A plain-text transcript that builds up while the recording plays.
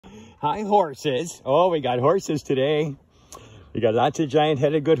Hi, horses. Oh, we got horses today. We got lots of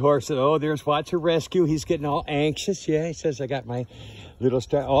giant-headed good horses. Oh, there's Watcher Rescue. He's getting all anxious. Yeah, he says, I got my little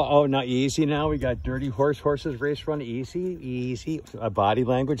star. Oh, not easy now. We got dirty horses race run. Easy. Body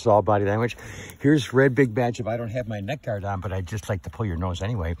language. It's all body language. Here's Red Big Badge. If I don't have my neck guard on, but I just like to pull your nose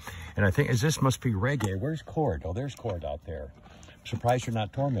anyway. And I think, this must be Reggae. Where's Cord? Oh, there's Cord out there. I'm surprised you're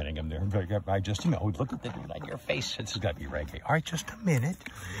not tormenting him there. I just, look at the dude on your face. This has got to be Reggae. All right, just a minute.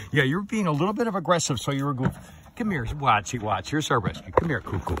 Yeah, you're being a little bit of aggressive, so you're a goof. Come here, Watch. Here's our rescue. Come here,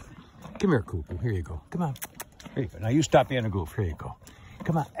 Cuckoo. Come here, Cuckoo. Here you go. Come on. Here you go. Now you stop being a goof. Here you go.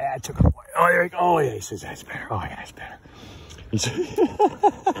 Come on. That's a good boy. Oh, there you go. Oh, yeah, he says that's better. Oh, yeah, that's better.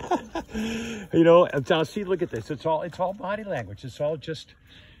 Now see, look at this. It's all body language. It's all just,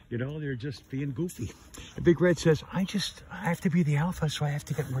 they're just being goofy. And Big Red says, I have to be the alpha, so I have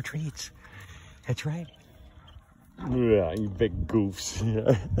to get more treats. That's right. Yeah, you big goofs.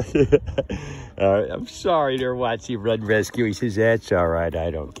 I'm sorry there, Watsy Red Rescue. He says, that's all right. I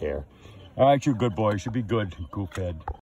don't care. All right, you good boy. You should be good, goofhead.